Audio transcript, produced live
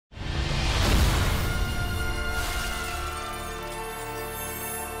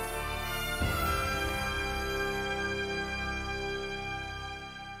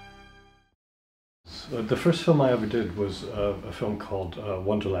The first film I ever did was a film called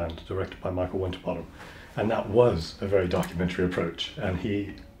Wonderland, directed by Michael Winterbottom. And that was a very documentary approach. And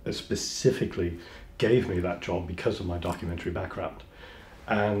he specifically gave me that job because of my documentary background.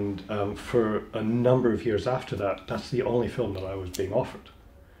 And for a number of years after that, that's the only film that I was being offered.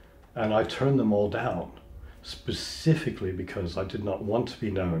 And I turned them all down, specifically because I did not want to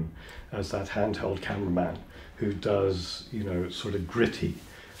be known as that handheld cameraman who does, you know, sort of gritty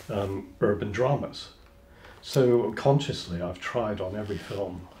urban dramas. So consciously, I've tried on every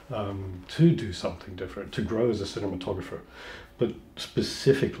film to do something different, to grow as a cinematographer, but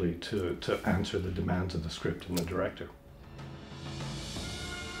specifically to answer the demands of the script and the director.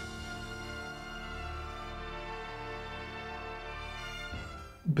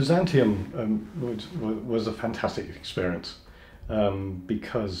 Byzantium was a fantastic experience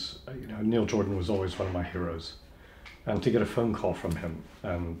because, you know, Neil Jordan was always one of my heroes, and to get a phone call from him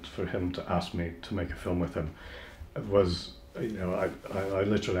and for him to ask me to make a film with him was, you know, I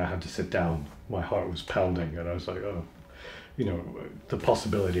literally had to sit down. My heart was pounding, and I was like, oh, you know, the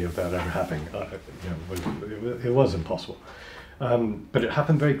possibility of that ever happening, you know, it was impossible. But it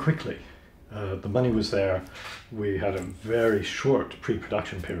happened very quickly. The money was there. We had a very short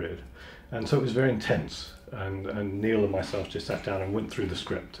pre-production period, and so it was very intense. And Neil and myself just sat down and went through the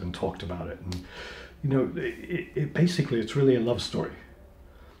script and talked about it. And you know, it basically it's really a love story,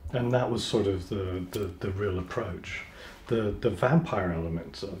 and that was sort of the real approach. The vampire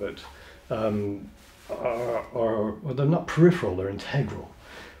elements of it are well, they're not peripheral; they're integral.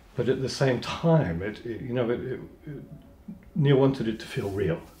 But at the same time, Neil wanted it to feel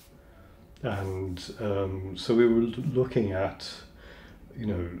real. And so we were looking at, you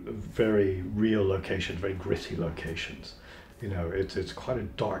know, very real locations, very gritty locations. You know, it's quite a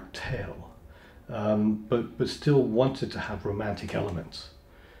dark tale, but still wanted to have romantic elements.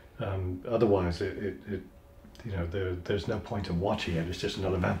 Otherwise, you know, there's no point in watching it. It's just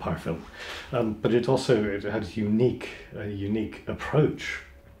another vampire film. But it had a unique approach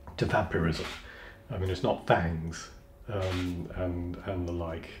to vampirism. I mean, it's not fangs. And the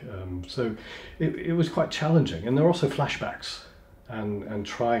like. So it was quite challenging, and there were also flashbacks, and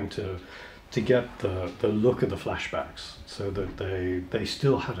trying to get the look of the flashbacks so that they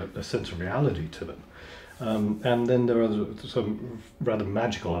still had a sense of reality to them. And then there are some rather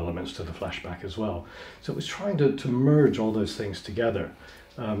magical elements to the flashback as well. So it was trying to merge all those things together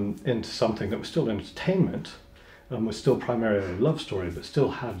into something that was still entertainment, was still primarily a love story, but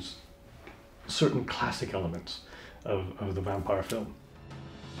still had certain classic elements of the vampire film.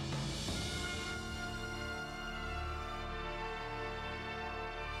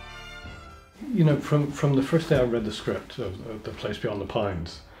 You know, from the first day I read the script of The Place Beyond the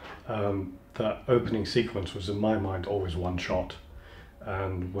Pines, that opening sequence was in my mind always one shot.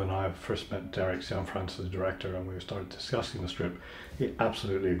 And when I first met Darek Kuzma, the director, and we started discussing the script, he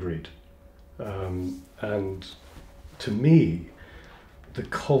absolutely agreed. And to me, the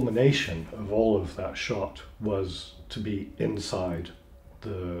culmination of all of that shot was to be inside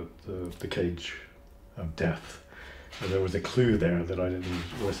the cage of death. And there was a clue there that I didn't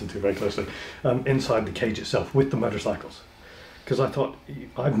listen to very closely. Inside the cage itself with the motorcycles. Because I thought,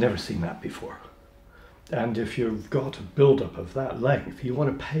 I've never seen that before. And if you've got a build-up of that length, you want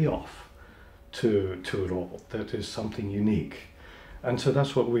a payoff to it all that is something unique. And so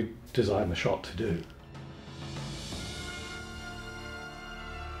that's what we designed the shot to do.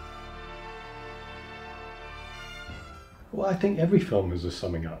 Well, I think every film is a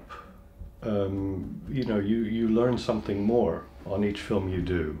summing up. You know, you learn something more on each film you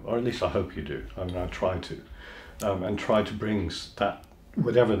do, or at least I hope you do. I mean, I try to, and try to bring that,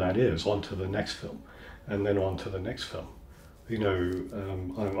 whatever that is, onto the next film, and then on to the next film. You know,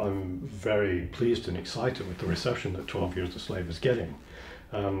 I'm very pleased and excited with the reception that 12 Years a Slave is getting.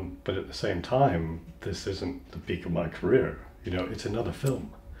 But at the same time, this isn't the peak of my career. You know, it's another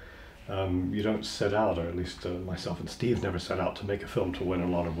film. You don't set out, or at least myself and Steve never set out to make a film to win a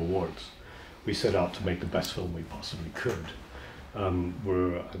lot of awards. We set out to make the best film we possibly could. And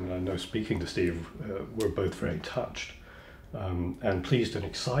I know, speaking to Steve, we're both very touched and pleased and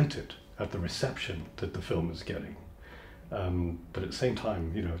excited at the reception that the film is getting. But at the same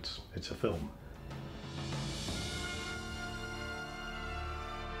time, you know, it's a film.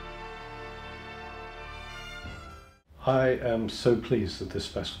 I am so pleased that this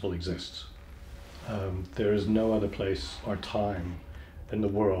festival exists. There is no other place or time in the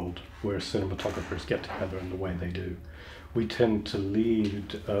world where cinematographers get together in the way they do. We tend to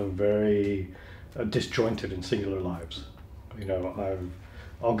lead very disjointed and singular lives. You know,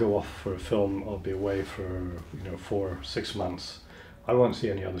 I'll go off for a film, I'll be away for, you know, 4 or 6 months. I won't see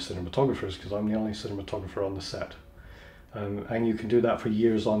any other cinematographers because I'm the only cinematographer on the set. And you can do that for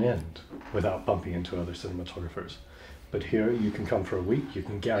years on end without bumping into other cinematographers. But here you can come for a week, you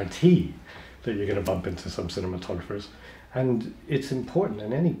can guarantee that you're going to bump into some cinematographers. And it's important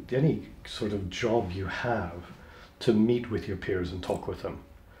in any sort of job you have to meet with your peers and talk with them.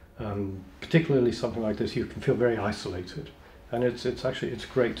 Particularly something like this, you can feel very isolated. And it's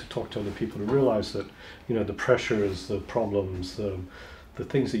great to talk to other people to realize that, you know, the pressures, the problems, the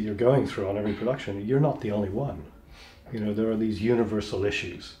things that you're going through on every production, you're not the only one. You know, there are these universal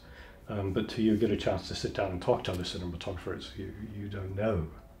issues, but till you get a chance to sit down and talk to other cinematographers, you don't know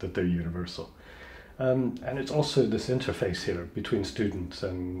that they're universal. And it's also this interface here between students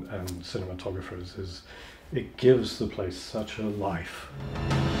and cinematographers, it gives the place such a life.